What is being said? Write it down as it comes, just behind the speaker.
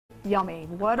yummy.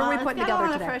 What are we putting together today? It's got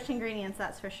a lot of fresh ingredients,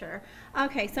 that's for sure.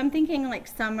 Okay, so I'm thinking like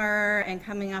summer and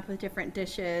coming up with different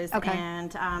dishes. Okay.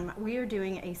 And we are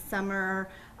doing a summer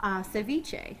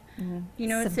ceviche. You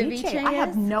know what ceviche is? I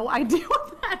have no idea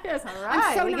what that is. All right,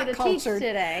 I'm so we not get to cultured teach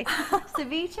today.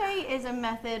 Ceviche is a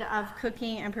method of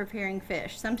cooking and preparing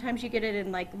fish. Sometimes you get it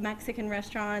in like Mexican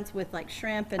restaurants with like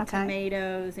shrimp and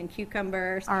tomatoes and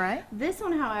cucumbers. All right. This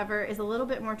one, however, is a little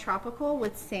bit more tropical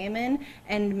with salmon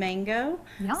and mango.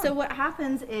 Yum. So what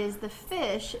happens is the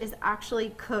fish is actually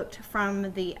cooked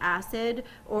from the acid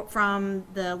or from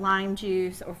the lime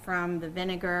juice or from the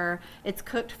vinegar. It's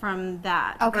cooked from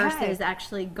that versus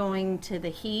actually going to the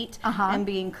heat and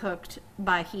being cooked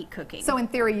by heat cooking. So in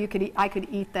theory, I could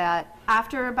eat that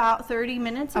after about 30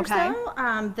 minutes or so.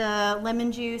 The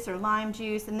lemon juice or lime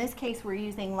juice, in this case we're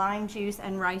using lime juice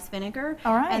and rice vinegar.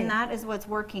 All right. And that is what's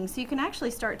working. So you can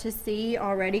actually start to see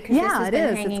already, because this has it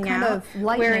been is. hanging It's kind out, of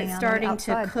lightening where it's on the starting to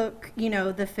outside. cook, you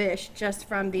know, the fish just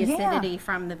from the acidity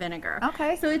from the vinegar.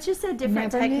 Okay. So it's just a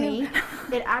different Never knew. technique.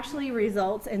 It actually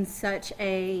results in such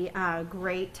a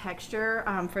great texture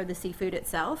for the seafood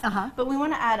itself. But we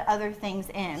want to add other things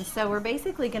in. So we're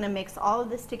basically going to mix all of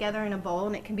this together in a bowl,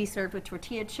 and it can be served with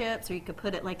tortilla chips, or you could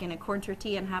put it like in a corn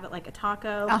tortilla and have it like a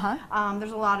taco.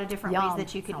 There's a lot of different ways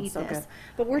that you could eat this. Good.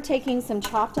 But we're taking some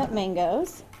chopped up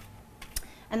mangoes,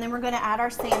 and then we're going to add our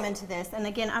salmon to this. And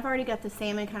again, I've already got the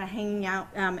salmon kind of hanging out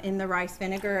in the rice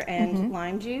vinegar and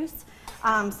lime juice.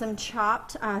 Some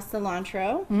chopped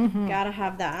cilantro, gotta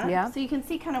have that. Yeah. So you can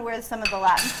see kind of where some of the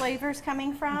Latin flavors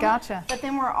coming from. Gotcha. But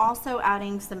then we're also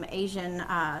adding some Asian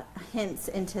hints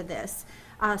into this.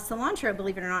 Cilantro,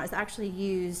 believe it or not, is actually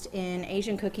used in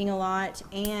Asian cooking a lot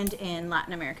and in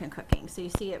Latin American cooking. So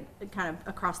you see it kind of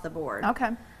across the board.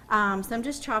 Okay. So I'm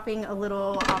just chopping a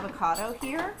little avocado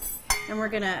here, and we're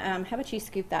gonna, how about you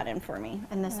scoop that in for me,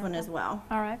 and this one as well.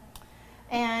 All right.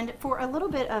 And for a little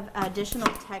bit of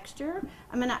additional texture,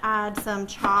 I'm gonna add some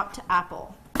chopped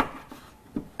apple.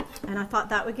 And I thought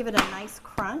that would give it a nice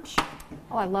crunch.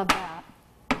 Oh, I love that.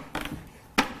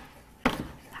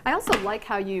 I also like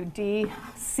how you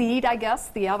de-seed, I guess,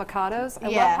 the avocados. I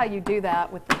love how you do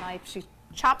that with the knife. She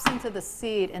chops into the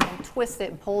seed and then twists it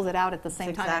and pulls it out at the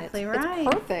same time. Exactly right.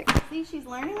 It's perfect. See, she's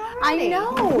learning already. I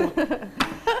know.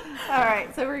 All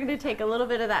right, so we're going to take a little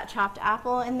bit of that chopped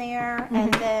apple in there,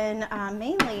 and then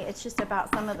mainly it's just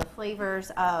about some of the flavors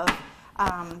of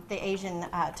the Asian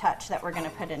touch that we're going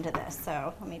to put into this.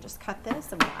 So let me just cut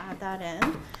this and we'll add that in.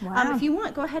 Wow. If you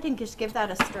want, go ahead and just give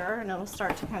that a stir, and it'll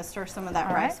start to kind of stir some of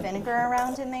that rice vinegar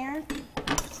around in there.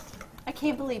 I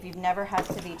can't believe you've never had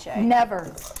ceviche.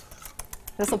 Never.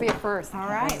 This will be a first. All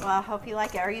right, well, I hope you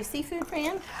like it. Are you a seafood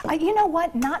fan? You know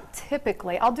what? Not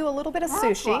typically. I'll do a little bit of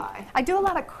sushi. Why? I do a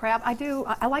lot of crab. I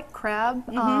like crab.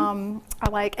 I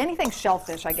like anything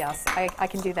shellfish, I guess. I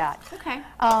can do that. Okay.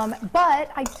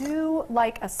 But I do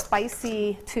like a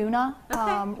spicy tuna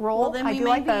roll. Well, then I do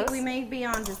like those. we may be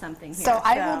onto something here. So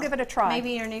I will give it a try.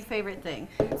 Maybe your new favorite thing.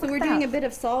 So we're doing a bit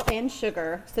of salt and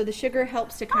sugar. So the sugar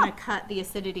helps to kind of cut the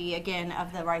acidity, again,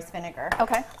 of the rice vinegar.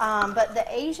 Okay. But the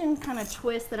Asian kind of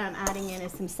twist that I'm adding in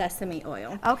is some sesame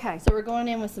oil. Okay. So we're going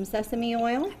in with some sesame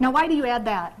oil. Now, why do you add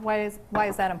that? Why is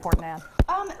that important to add?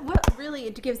 Well, really,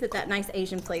 it gives it that nice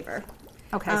Asian flavor.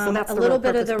 Okay, so that's a the little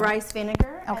real bit of the purpose. rice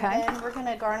vinegar. Okay. And then we're going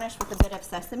to garnish with a bit of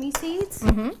sesame seeds.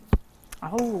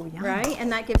 Oh, yum. Right, and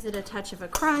that gives it a touch of a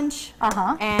crunch.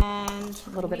 And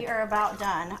we are about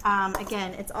done.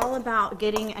 Again, it's all about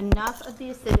getting enough of the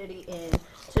acidity in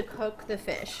to cook the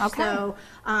fish. Okay. So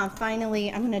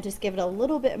finally, I'm going to just give it a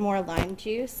little bit more lime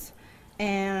juice.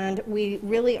 And we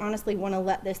really honestly want to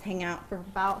let this hang out for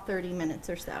about 30 minutes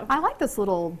or so. I like this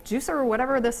little juicer or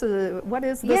whatever this is. What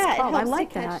is this called? It helps I like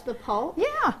to catch that. the pulp.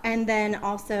 Yeah. And then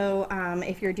also,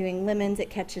 if you're doing lemons, it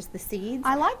catches the seeds.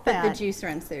 I like but that. the juice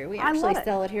runs through. We I actually love it.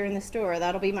 sell it here in the store.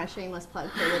 That'll be my shameless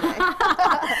plug for the day.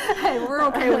 Hey, we're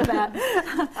okay with that.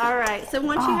 All right. So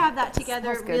once you have that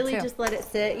together, smells good, really too. just let it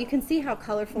sit. You can see how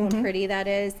colorful and pretty that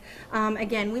is.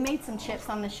 Again, we made some chips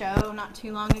on the show not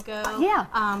too long ago.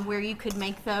 Where you could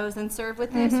make those and serve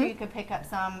with this, or you could pick up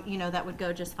some, that would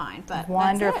go just fine. But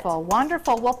Wonderful,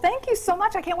 wonderful. Well, thank you so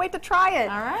much. I can't wait to try it.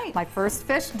 All right. My first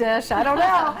fish dish. I don't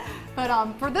know.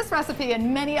 But for this recipe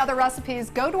and many other recipes,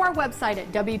 go to our website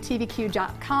at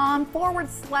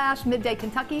WTVQ.com/Midday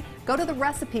Kentucky. Go to the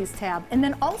recipes tab. And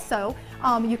then also,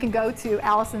 you can go to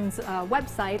Allison's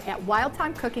website at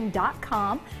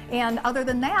wildtimecooking.com. And other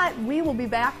than that, we will be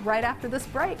back right after this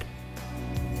break.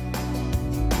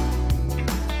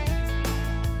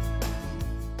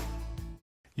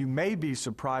 You may be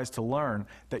surprised to learn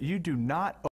that you do not